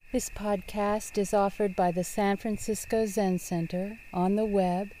This podcast is offered by the San Francisco Zen Center on the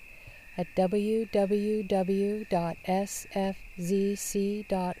web at www.sfzc.org.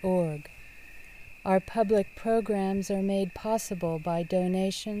 Our public programs are made possible by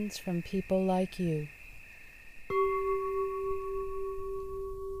donations from people like you.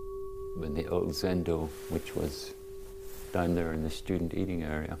 When the old Zendo, which was down there in the student eating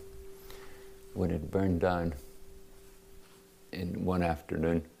area, when it burned down in one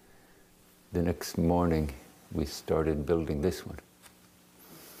afternoon, the next morning we started building this one.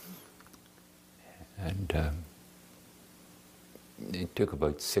 And it took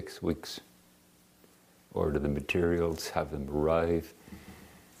about 6 weeks. Order the materials, have them arrive,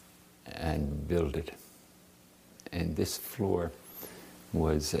 and build it. And this floor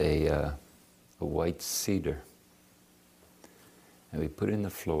was a white cedar. And we put in the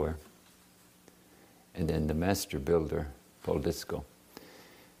floor, and then the master builder, Paul Disco,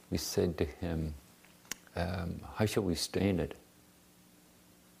 we said to him, how shall we stain it?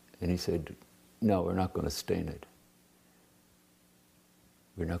 And he said, no, we're not going to stain it.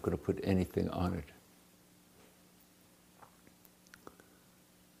 We're not going to put anything on it.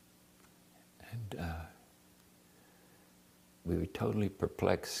 And we were totally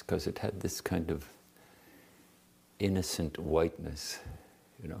perplexed because it had this kind of innocent whiteness,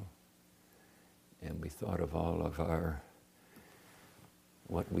 you know. And we thought of all of our,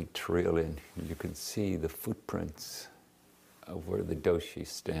 what we trail in. You can see the footprints of where the doshi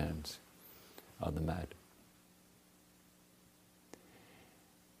stands on the mat.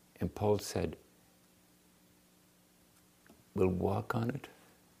 And Paul said, we'll walk on it,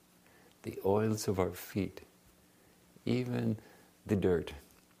 the oils of our feet, even the dirt.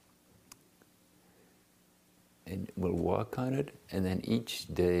 And we'll walk on it, and then each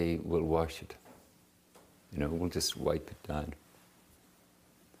day we'll wash it. You know, we'll just wipe it down.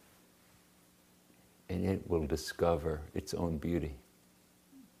 And it will discover its own beauty.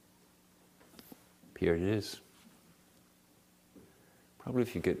 Here it is. Probably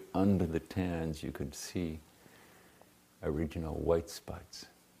if you get under the tans, you could see original white spots,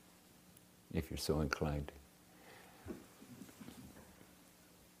 if you're so inclined.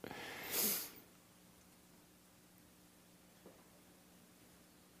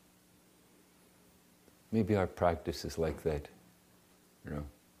 Maybe our practice is like that, you know.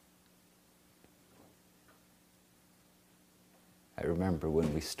 I remember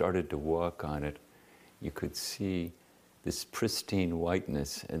when we started to walk on it, you could see this pristine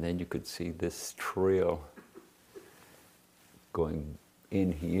whiteness, and then you could see this trail going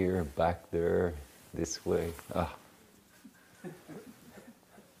in here, back there, this way. Ah.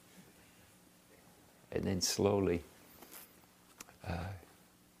 And then slowly,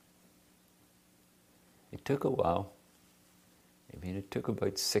 it took a while. I mean, it took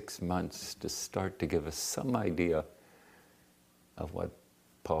about 6 months to start to give us some idea of what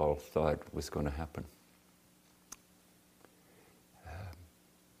Paul thought was going to happen.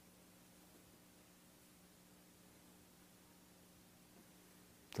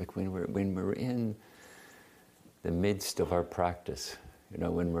 It's like when we're in the midst of our practice, you know,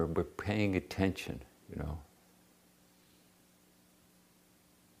 when we're paying attention, you know.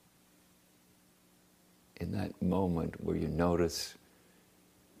 In that moment where you notice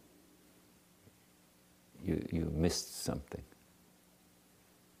you missed something.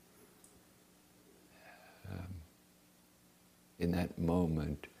 In that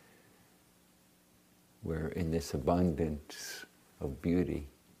moment where in this abundance of beauty,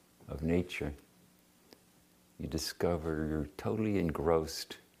 of nature, you discover you're totally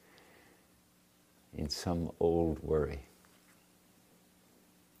engrossed in some old worry.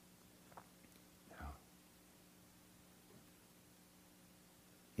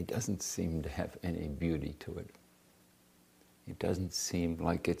 It doesn't seem to have any beauty to it. It doesn't seem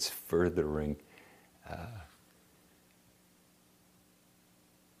like it's furthering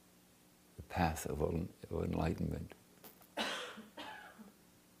the path of enlightenment.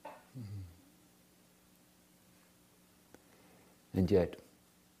 And yet,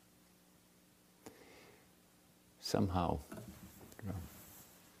 somehow, you know,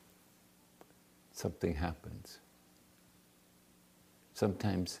 something happens.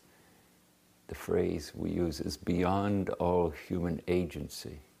 Sometimes the phrase we use is beyond all human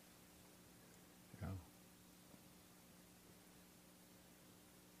agency. You know?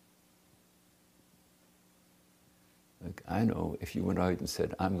 Like, I know if you went out and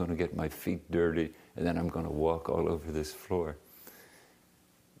said, I'm going to get my feet dirty and then I'm going to walk all over this floor,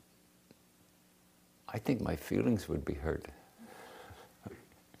 I think my feelings would be hurt.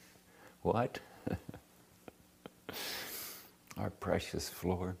 What? our precious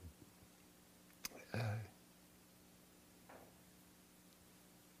floor.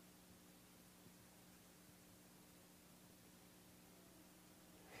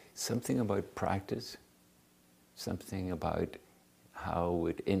 Something about practice, something about how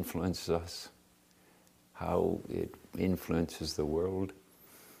it influences us, how it influences the world.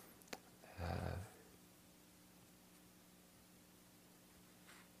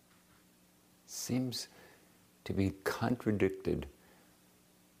 Seems to be contradicted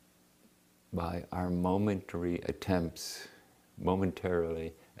by our momentarily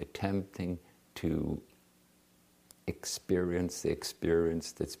attempting to experience the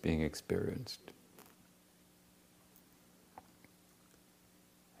experience that's being experienced.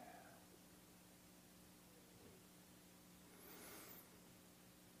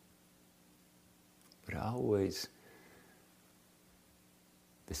 But always,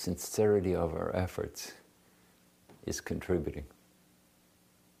 the sincerity of our efforts is contributing.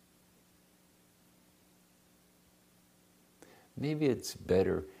 Maybe it's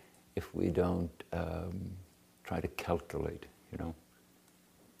better if we don't try to calculate,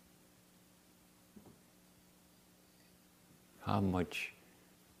 How much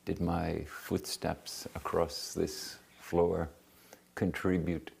did my footsteps across this floor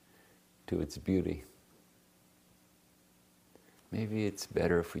contribute to its beauty? Maybe it's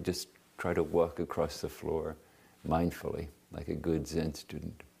better if we just try to walk across the floor mindfully, like a good Zen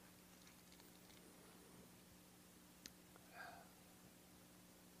student.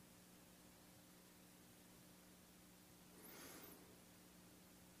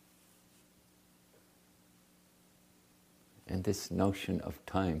 And this notion of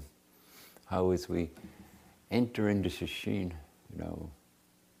time, how as we enter into Sesshin,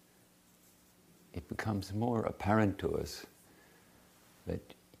 it becomes more apparent to us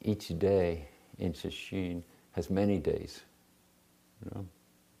that each day in Sesshin has many days.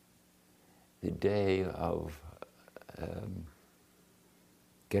 The day of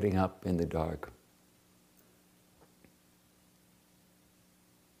getting up in the dark,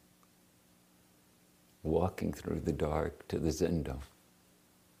 walking through the dark to the Zendo.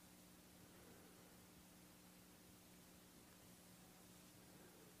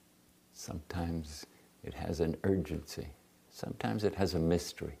 Sometimes it has an urgency. Sometimes it has a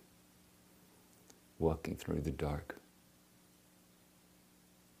mystery, walking through the dark.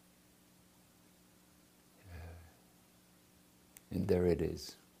 And there it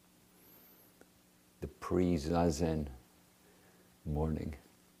is, the pre-Zazen morning.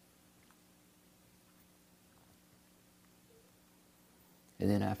 And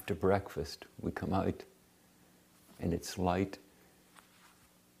then after breakfast, we come out and it's light.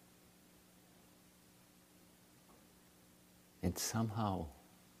 And somehow,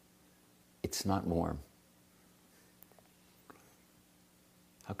 it's not warm.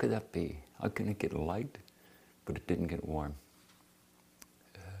 How could that be? How can it get light, but it didn't get warm?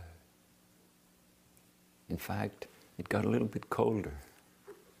 In fact, it got a little bit colder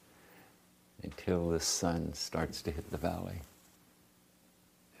until the sun starts to hit the valley.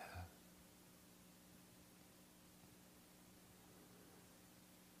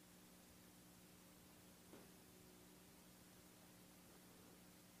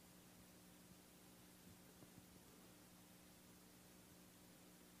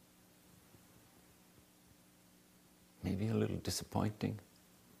 Maybe a little disappointing.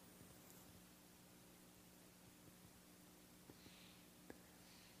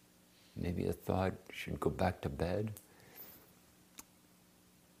 Maybe a thought, should go back to bed.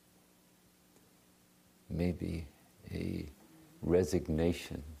 Maybe a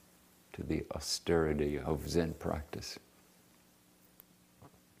resignation to the austerity of Zen practice.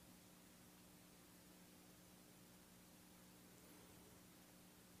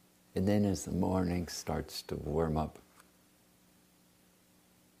 And then as the morning starts to warm up,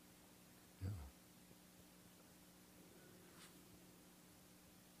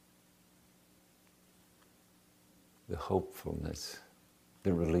 the hopefulness,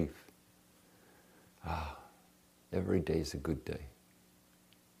 the relief. Every day is a good day.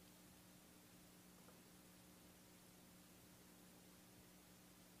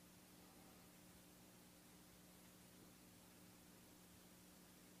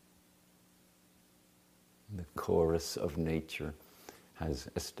 The chorus of nature has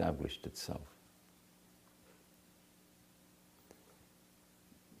established itself.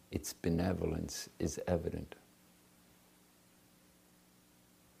 Its benevolence is evident.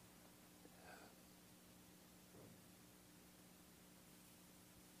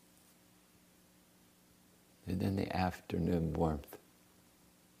 And then the afternoon warmth.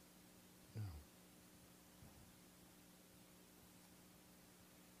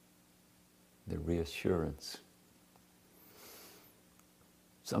 the reassurance.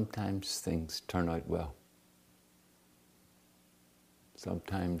 Sometimes things turn out well.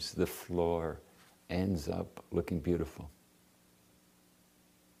 Sometimes the floor ends up looking beautiful.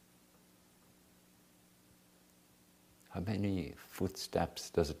 How many footsteps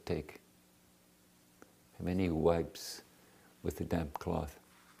does it take? How many wipes with a damp cloth?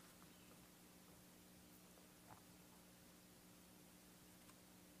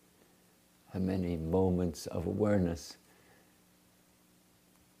 How many moments of awareness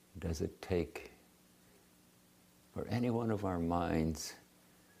does it take for any one of our minds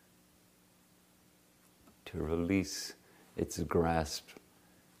to release its grasp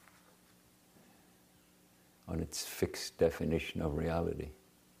on its fixed definition of reality?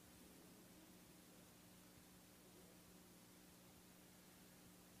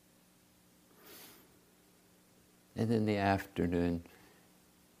 And then the afternoon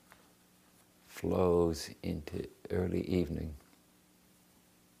flows into early evening.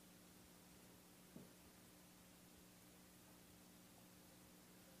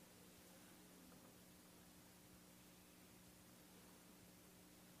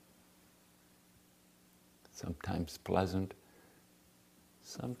 Sometimes pleasant,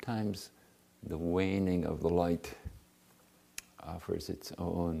 sometimes the waning of the light offers its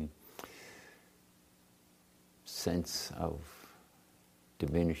own sense of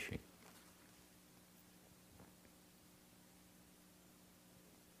diminishing.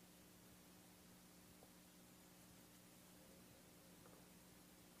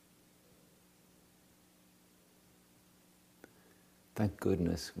 Thank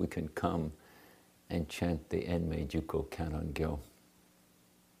goodness we can come and chant the Enmei Juko Kannon Gyo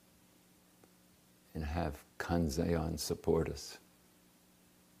and have Kanzeon support us.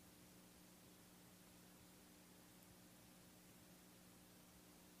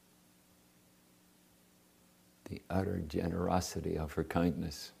 The utter generosity of her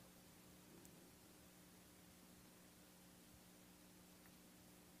kindness.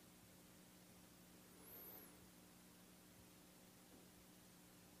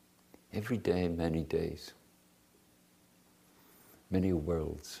 Every day, many days, many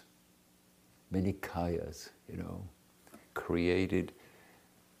worlds, many kayas, created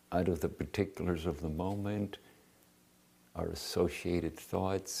out of the particulars of the moment, our associated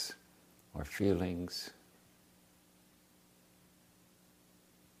thoughts, our feelings.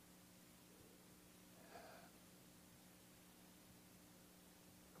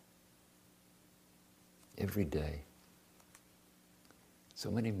 Every day. So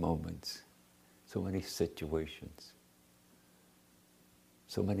many moments, so many situations,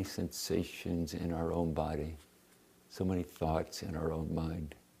 so many sensations in our own body, so many thoughts in our own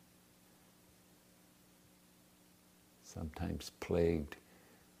mind. Sometimes plagued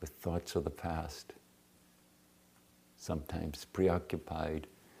with thoughts of the past, sometimes preoccupied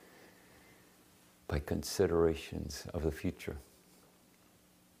by considerations of the future.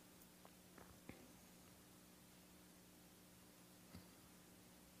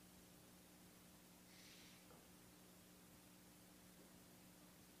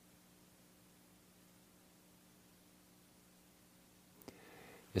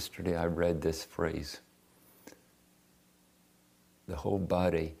 Yesterday I read this phrase, the whole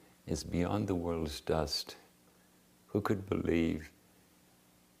body is beyond the world's dust. Who could believe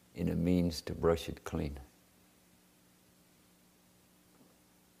in a means to brush it clean?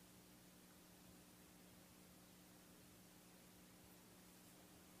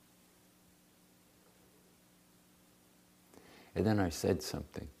 And then I said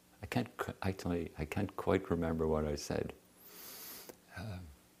something. I can't quite remember what I said.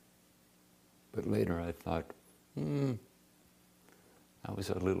 But later I thought, that was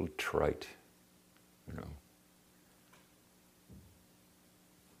a little trite,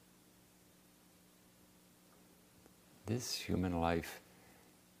 This human life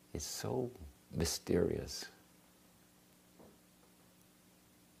is so mysterious.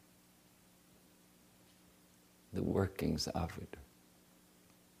 The workings of it.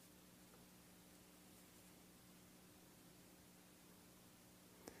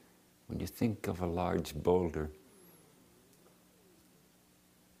 When you think of a large boulder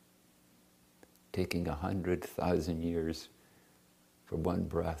taking 100,000 years for one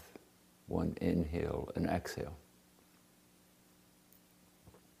breath, one inhale and exhale.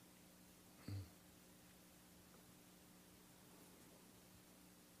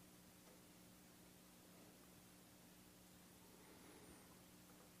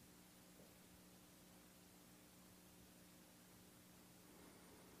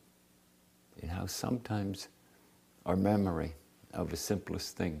 And how sometimes our memory of the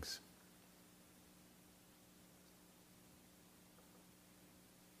simplest things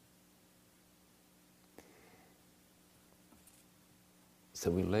So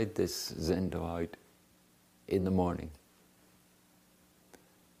we laid this Zendo out in the morning.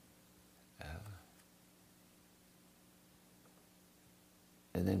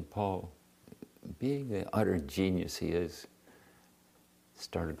 And then Paul, being the utter genius he is,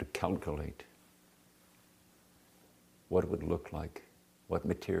 started to calculate what it would look like, what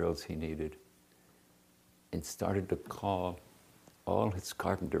materials he needed, and started to call all his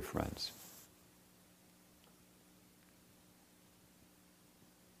carpenter friends.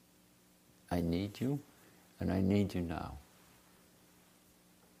 I need you, and I need you now.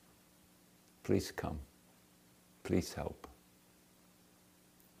 Please come. Please help.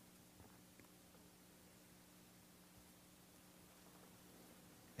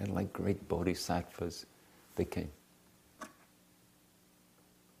 And like great bodhisattvas, they came.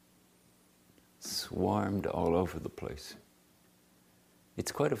 Swarmed all over the place.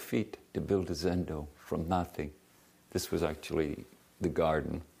 It's quite a feat to build a Zendo from nothing. This was actually the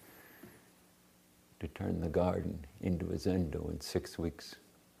garden. To turn the garden into a Zendo in 6 weeks.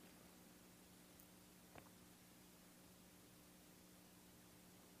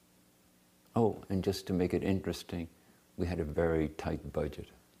 Oh, and just to make it interesting, we had a very tight budget.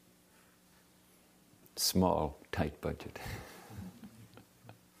 Small, tight budget.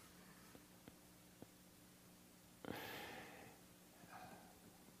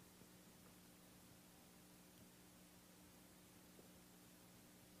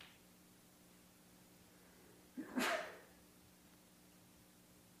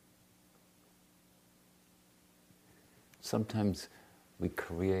 Sometimes we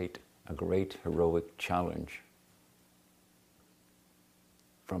create a great heroic challenge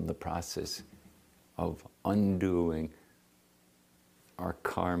from the process of undoing our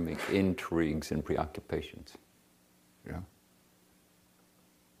karmic intrigues and preoccupations. You know?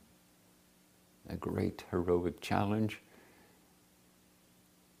 A great heroic challenge.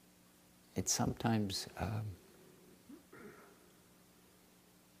 It's sometimes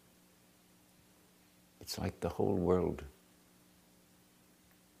it's like the whole world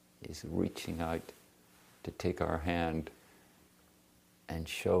is reaching out to take our hand and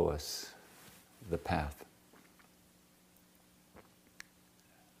show us the path.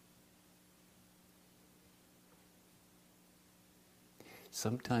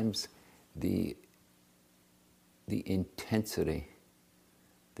 Sometimes the intensity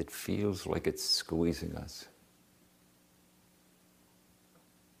that feels like it's squeezing us.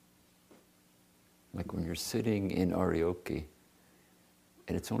 Like when you're sitting in karaoke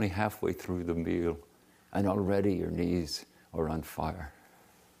and it's only halfway through the meal and already your knees are on fire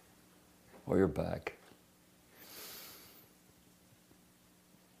or your back.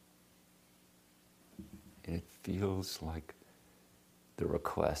 And it feels like the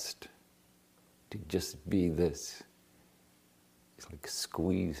request to just be this is like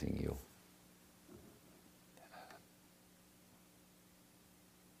squeezing you.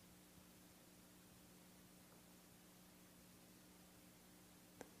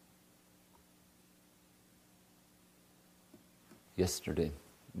 Yesterday,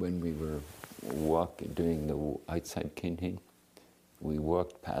 when we were doing the outside kinhin, we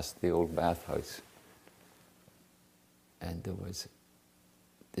walked past the old bathhouse, and there was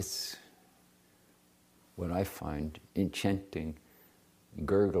this, what I find, enchanting,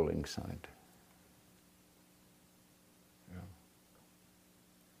 gurgling sound.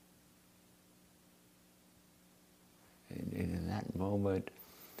 And in that moment,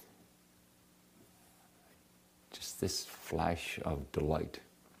 just this flash of delight.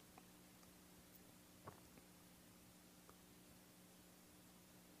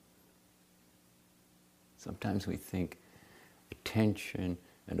 Sometimes we think attention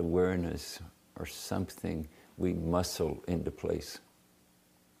and awareness are something we muscle into place.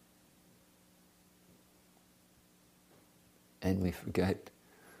 And we forget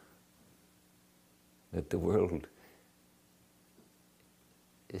that the world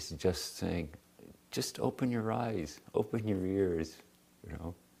is just saying, just open your eyes, open your ears, you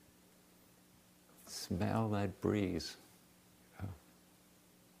know. Smell that breeze. You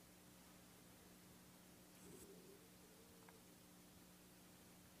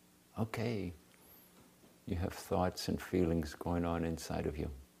know. Okay, you have thoughts and feelings going on inside of you.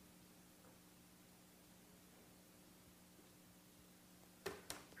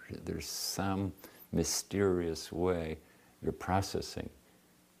 There's some mysterious way you're processing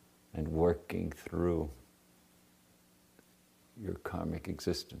and working through your karmic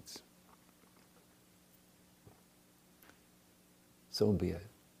existence. So be it.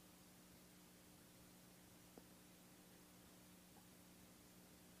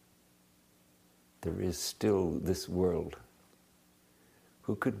 There is still this world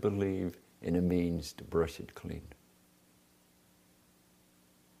Who could believe in a means to brush it clean?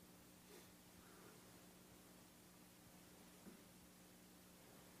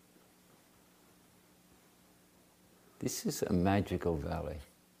 This is a magical valley,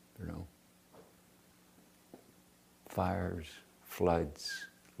 you know. Fires, floods,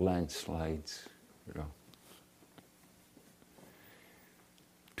 landslides, you know.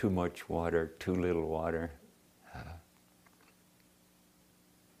 Too much water, too little water.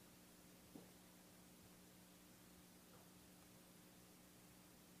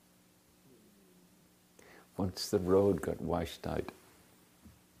 Once the road got washed out,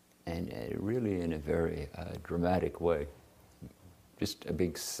 and really in a very dramatic way, just a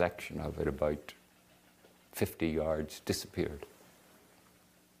big section of it, about 50 yards, disappeared.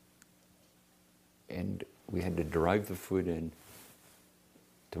 And we had to drive the food in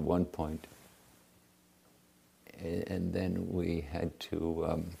to one point, and then we had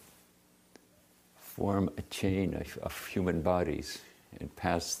to form a chain of human bodies and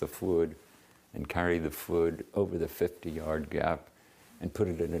pass the food and carry the food over the 50-yard gap and put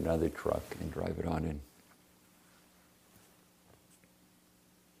it in another truck and drive it on in.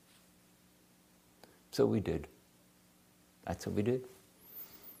 So we did. That's what we did,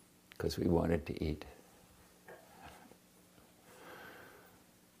 because we wanted to eat.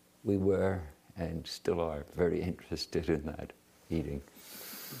 We were, and still are, very interested in that, eating.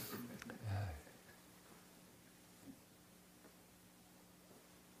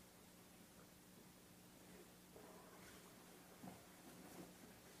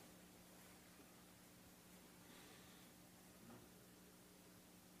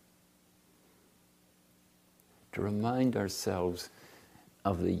 To remind ourselves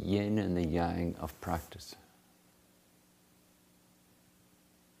of the yin and the yang of practice.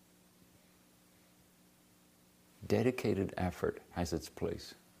 Dedicated effort has its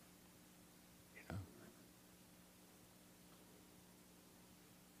place, you know.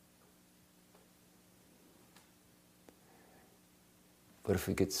 But if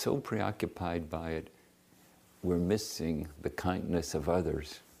we get so preoccupied by it, we're missing the kindness of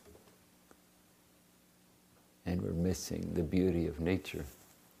others. And we're missing the beauty of nature.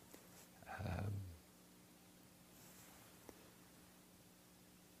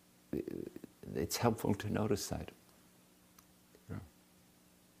 It's helpful to notice that. You know.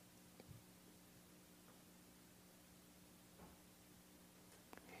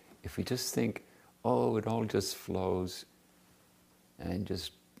 If we just think, oh, it all just flows, and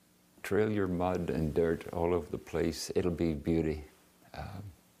just trail your mud and dirt all over the place, it'll be beauty.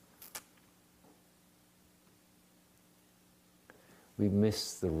 We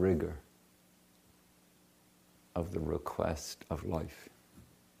miss the rigor of the request of life.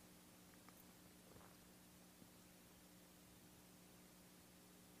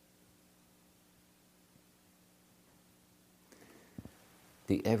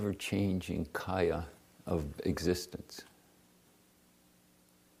 The ever-changing kaya of existence.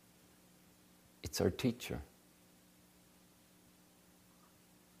 It's our teacher.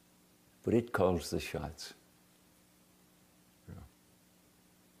 But it calls the shots.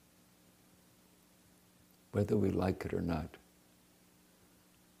 Whether we like it or not,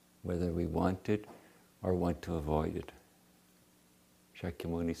 whether we want it or want to avoid it.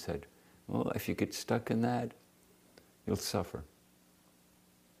 Shakyamuni said, well, if you get stuck in that, you'll suffer.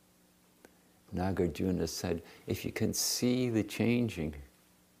 Nagarjuna said, if you can see the changing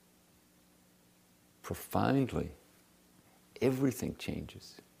profoundly, everything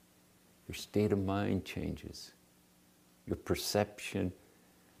changes. Your state of mind changes. Your perception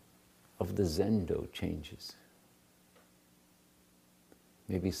of the Zendo changes.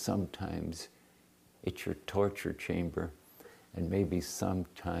 Maybe sometimes it's your torture chamber, and maybe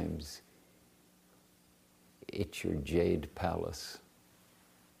sometimes it's your jade palace.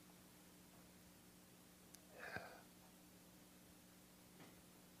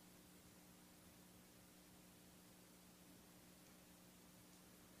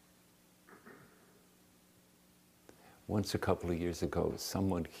 Once a couple of years ago,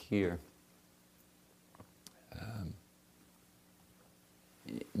 someone here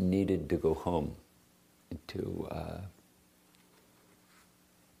needed to go home to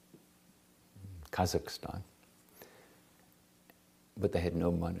Kazakhstan, but they had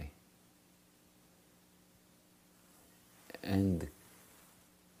no money. And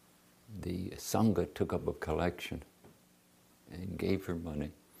the Sangha took up a collection and gave her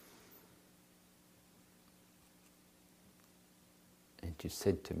money. And she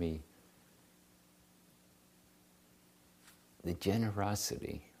said to me, the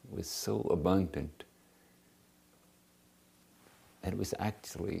generosity was so abundant And it was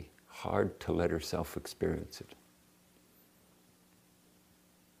actually hard to let herself experience it.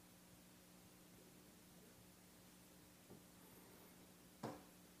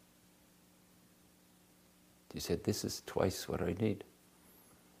 She said, this is twice what I need.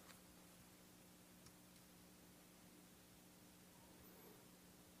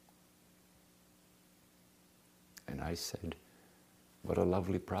 And I said, what a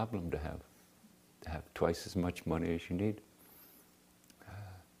lovely problem to have twice as much money as you need.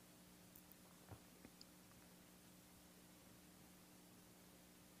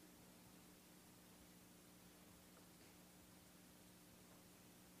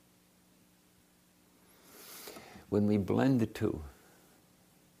 When we blend the two,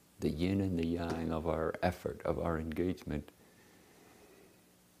 the yin and the yang of our effort, of our engagement,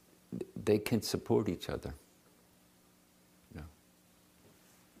 they can support each other. You know?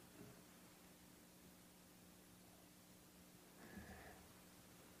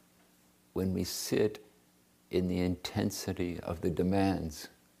 When we sit in the intensity of the demands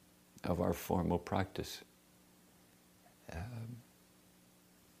of our formal practice,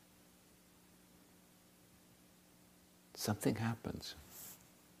 something happens.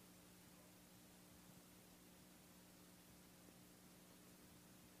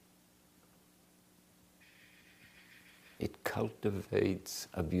 It cultivates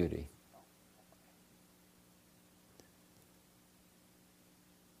a beauty.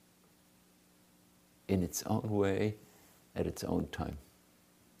 In its own way, at its own time.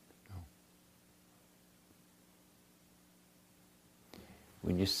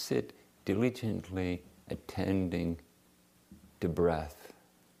 When you sit diligently attending to breath,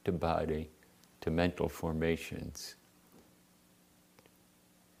 to body, to mental formations,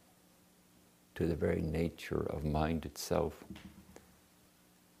 to the very nature of mind itself,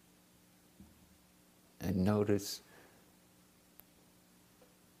 and notice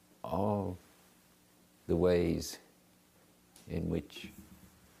all the ways in which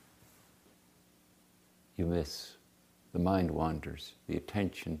you miss. The mind wanders, the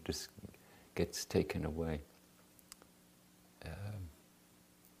attention just gets taken away.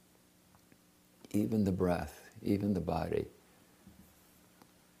 Even the breath, even the body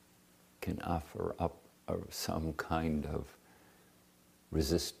can offer up some kind of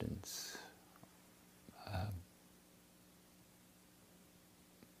resistance.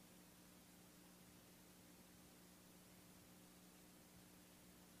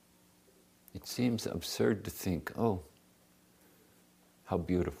 It seems absurd to think, oh, how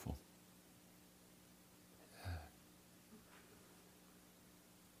beautiful.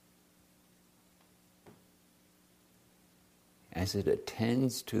 As it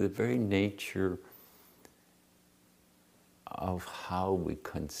attends to the very nature of how we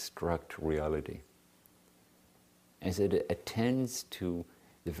construct reality, as it attends to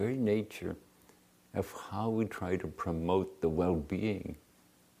the very nature of how we try to promote the well-being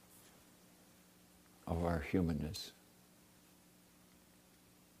of our humanness.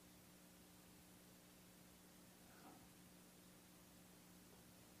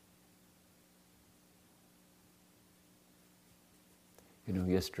 You know,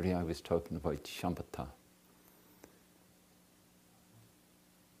 yesterday I was talking about shamatha.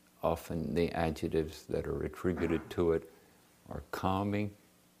 Often the adjectives that are attributed to it are calming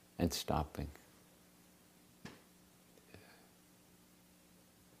and stopping.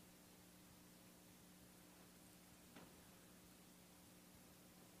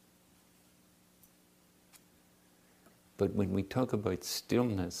 But when we talk about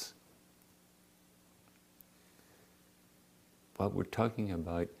stillness, what we're talking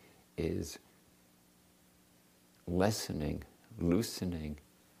about is lessening, loosening,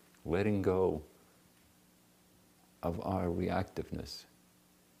 letting go of our reactiveness,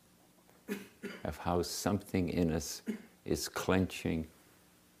 of how something in us is clenching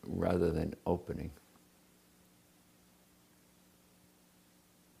rather than opening.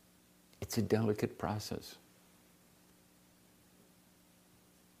 It's a delicate process.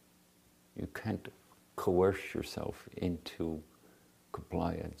 You can't coerce yourself into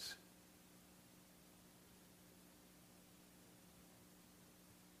compliance.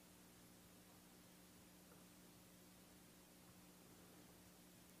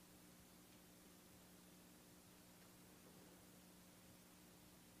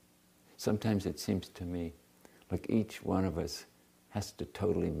 Sometimes it seems to me like each one of us has to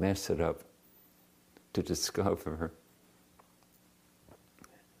totally mess it up to discover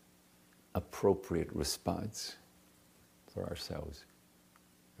appropriate response for ourselves.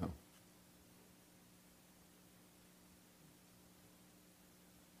 No.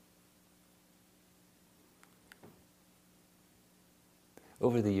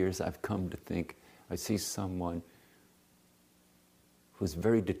 over the years I've come to think, I see someone who's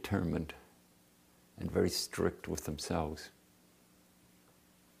very determined and very strict with themselves.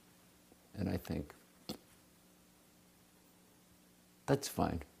 And I think, that's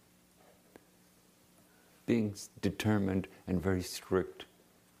fine. Being determined and very strict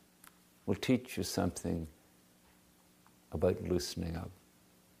will teach you something about loosening up.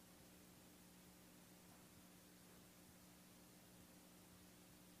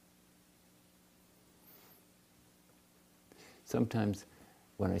 Sometimes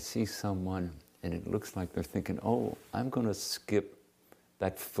when I see someone and it looks like they're thinking, oh, I'm going to skip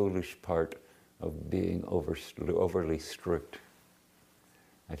that foolish part of being overly strict,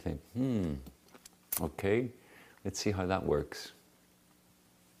 I think, okay, let's see how that works.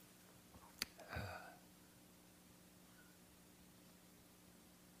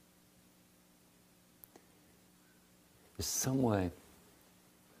 There's some way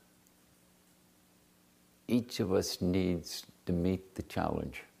each of us needs to meet the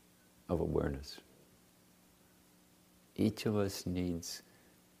challenge of awareness. Each of us needs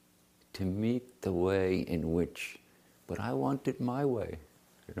to meet the way in which, but I want it my way,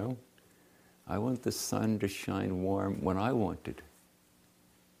 you know? I want the sun to shine warm when I want it.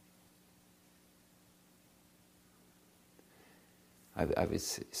 I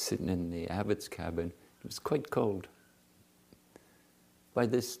was sitting in the abbot's cabin. It was quite cold. By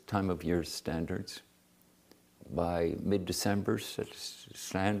this time of year's standards, by mid-December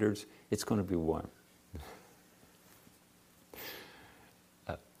standards, it's going to be warm.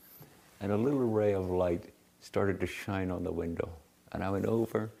 And a little ray of light started to shine on the window. And I went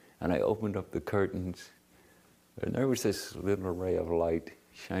over and I opened up the curtains. And there was this little ray of light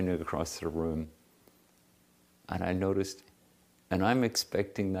shining across the room. And I noticed, and I'm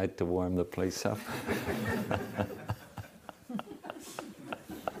expecting that to warm the place up.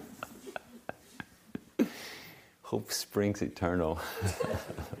 Hope springs eternal.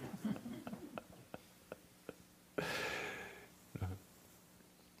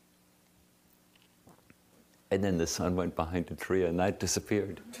 And then the sun went behind the tree and that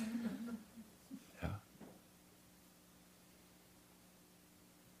disappeared. Yeah.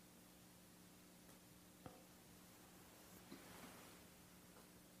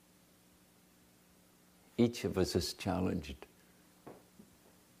 Each of us is challenged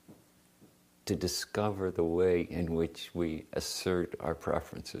to discover the way in which we assert our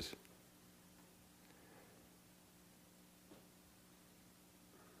preferences.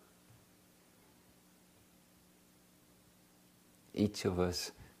 Each of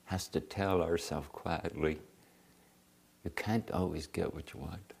us has to tell ourselves quietly, you can't always get what you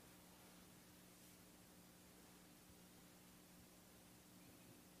want.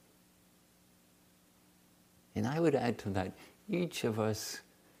 And I would add to that, each of us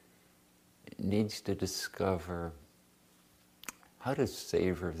needs to discover how to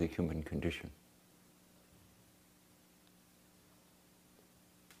savor the human condition.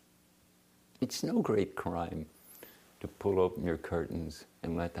 It's no great crime to pull open your curtains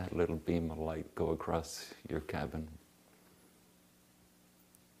and let that little beam of light go across your cabin.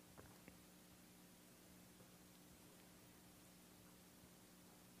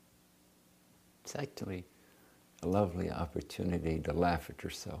 It's actually a lovely opportunity to laugh at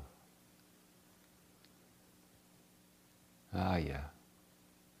yourself. Ah, yeah.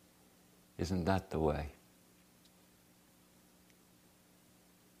 Isn't that the way?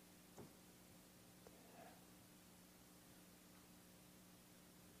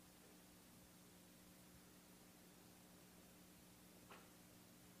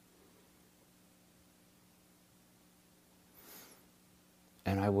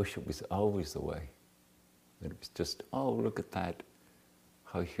 And I wish it was always the way. That it was just, oh, look at that,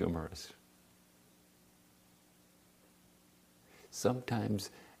 how humorous. Sometimes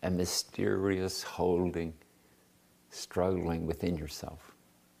a mysterious holding, struggling within yourself.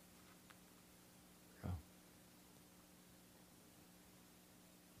 You know?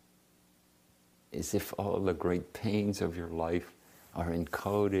 As if all the great pains of your life are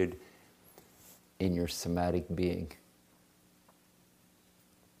encoded in your somatic being.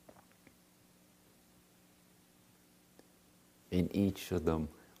 In each of them,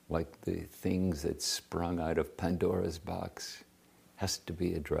 like the things that sprung out of Pandora's box, has to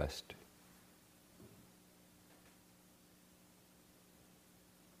be addressed.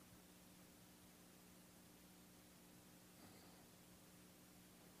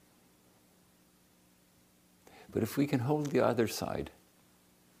 But if we can hold the other side,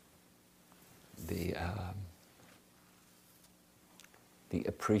 the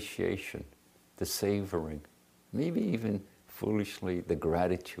appreciation, the savoring, maybe even foolishly the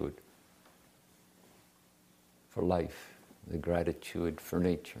gratitude for life, the gratitude for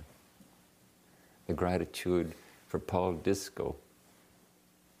nature, the gratitude for Paul Disco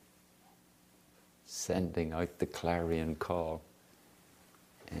sending out the clarion call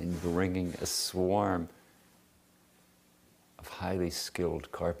and bringing a swarm of highly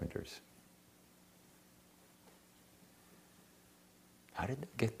skilled carpenters. How did they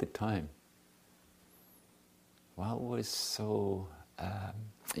get the time? What was so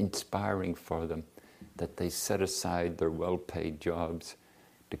inspiring for them that they set aside their well-paid jobs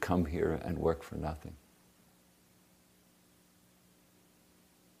to come here and work for nothing?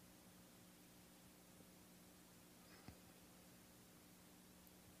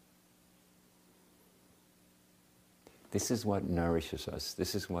 This is what nourishes us.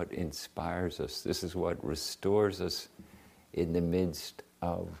 This is what inspires us. This is what restores us in the midst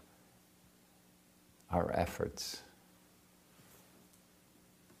of our efforts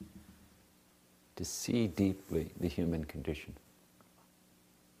to see deeply the human condition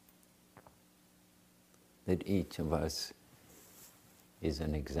that each of us is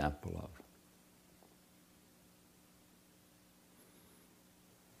an example of.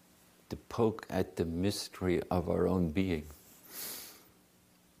 To poke at the mystery of our own being.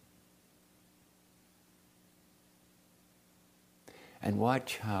 And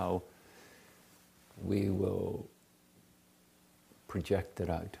watch how we will project it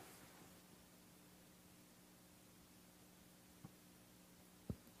out.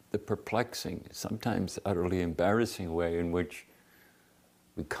 The perplexing, sometimes utterly embarrassing way in which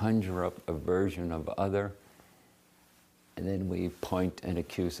we conjure up a version of other, and then we point an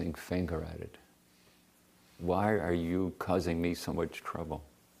accusing finger at it. Why are you causing me so much trouble?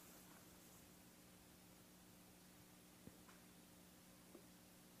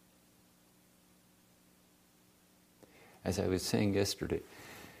 As I was saying yesterday,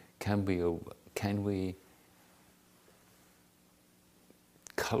 can we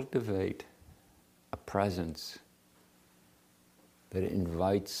cultivate a presence that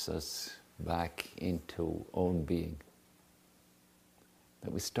invites us back into own being?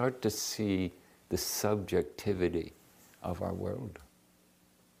 That we start to see the subjectivity of our world.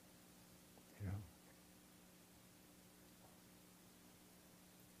 You know?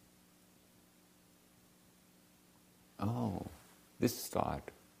 Oh, this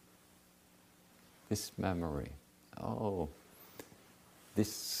thought, this memory, oh,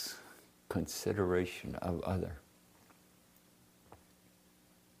 this consideration of other.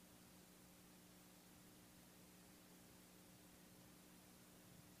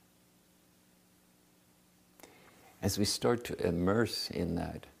 As we start to immerse in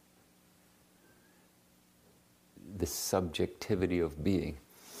that, the subjectivity of being,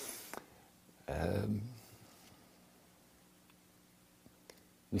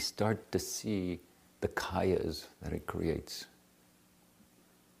 we start to see the kayas that it creates.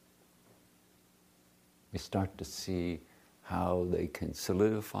 We start to see how they can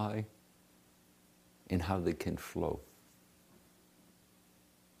solidify and how they can flow.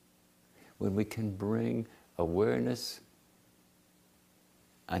 When we can bring awareness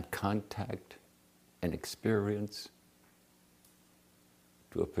and contact and experience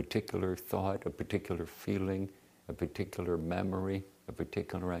to a particular thought, a particular feeling, a particular memory, a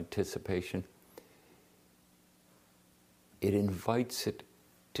particular anticipation, it invites it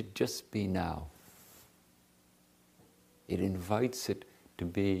to just be now. It invites it to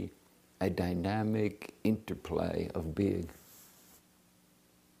be a dynamic interplay of being.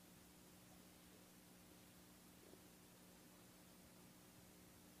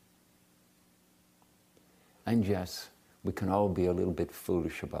 And yes, we can all be a little bit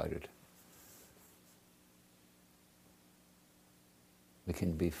foolish about it. We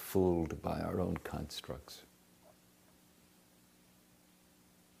can be fooled by our own constructs.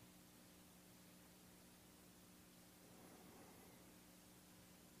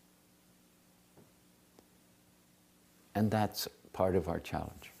 And that's part of our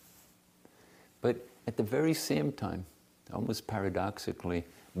challenge. But at the very same time, almost paradoxically,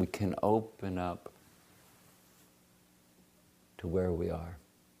 we can open up to where we are.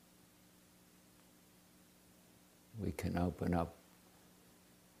 We can open up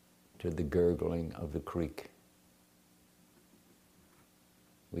to the gurgling of the creek.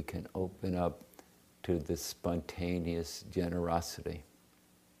 We can open up to the spontaneous generosity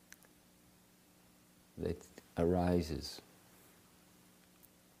that arises.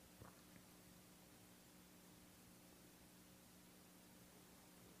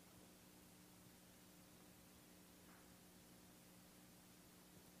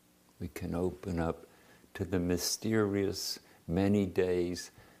 We can open up to the mysterious many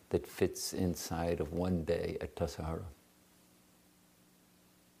days that fits inside of one day at Tassajara.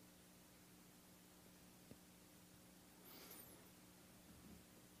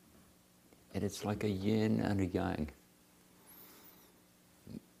 And it's like a yin and a yang.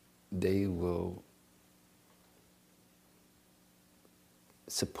 They will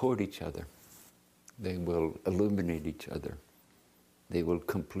support each other. They will illuminate each other. They will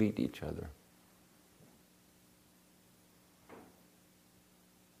complete each other.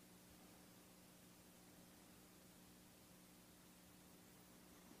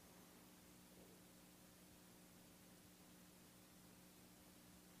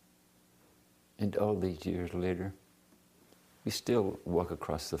 And all these years later, we still walk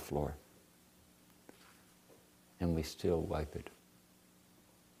across the floor. And we still wipe it.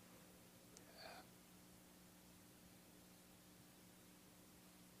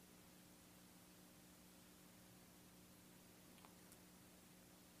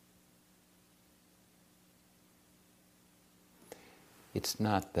 It's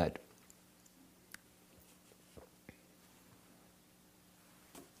not that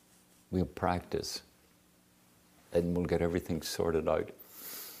we'll practice and we'll get everything sorted out.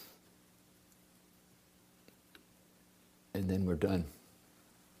 And then we're done.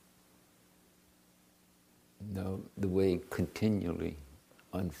 No, the way continually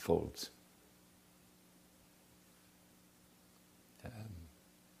unfolds.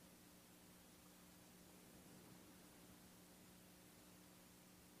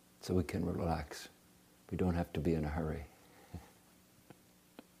 So we can relax. We don't have to be in a hurry.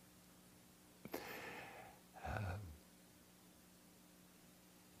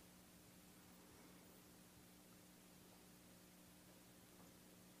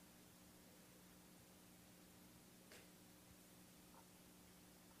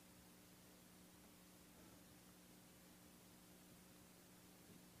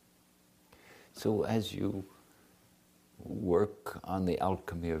 So as you work on the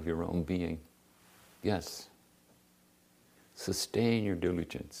alchemy of your own being, yes, sustain your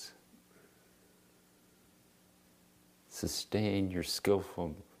diligence. Sustain your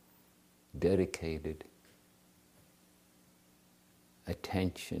skillful, dedicated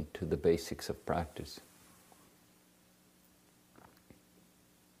attention to the basics of practice.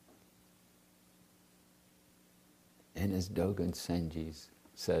 And as Dogen Senji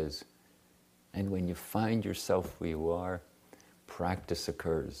says, and when you find yourself where you are, practice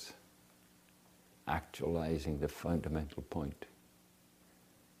occurs, actualizing the fundamental point.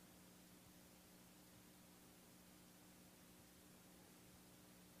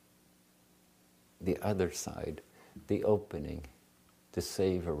 The other side, the opening, the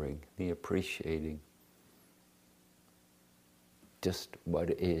savoring, the appreciating, just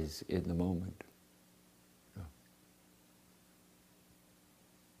what is in the moment.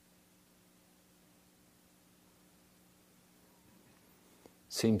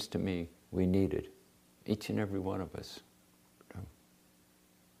 Seems to me we need it, each and every one of us.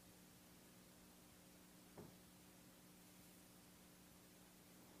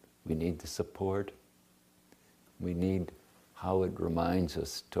 We need the support. We need how it reminds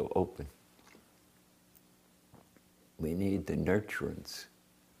us to open. We need the nurturance.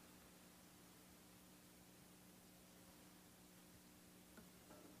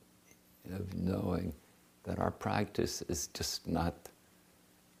 Of knowing that our practice is just not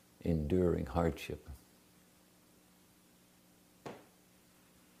enduring hardship.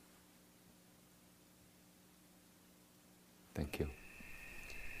 Thank you.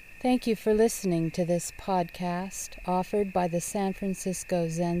 Thank you for listening to this podcast offered by the San Francisco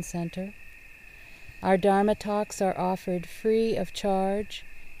Zen Center. Our Dharma talks are offered free of charge,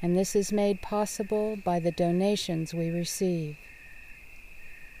 and this is made possible by the donations we receive.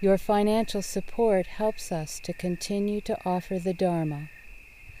 Your financial support helps us to continue to offer the Dharma.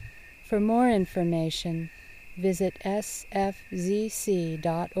 For more information, visit sfzc.org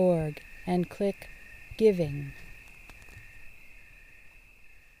and click Giving.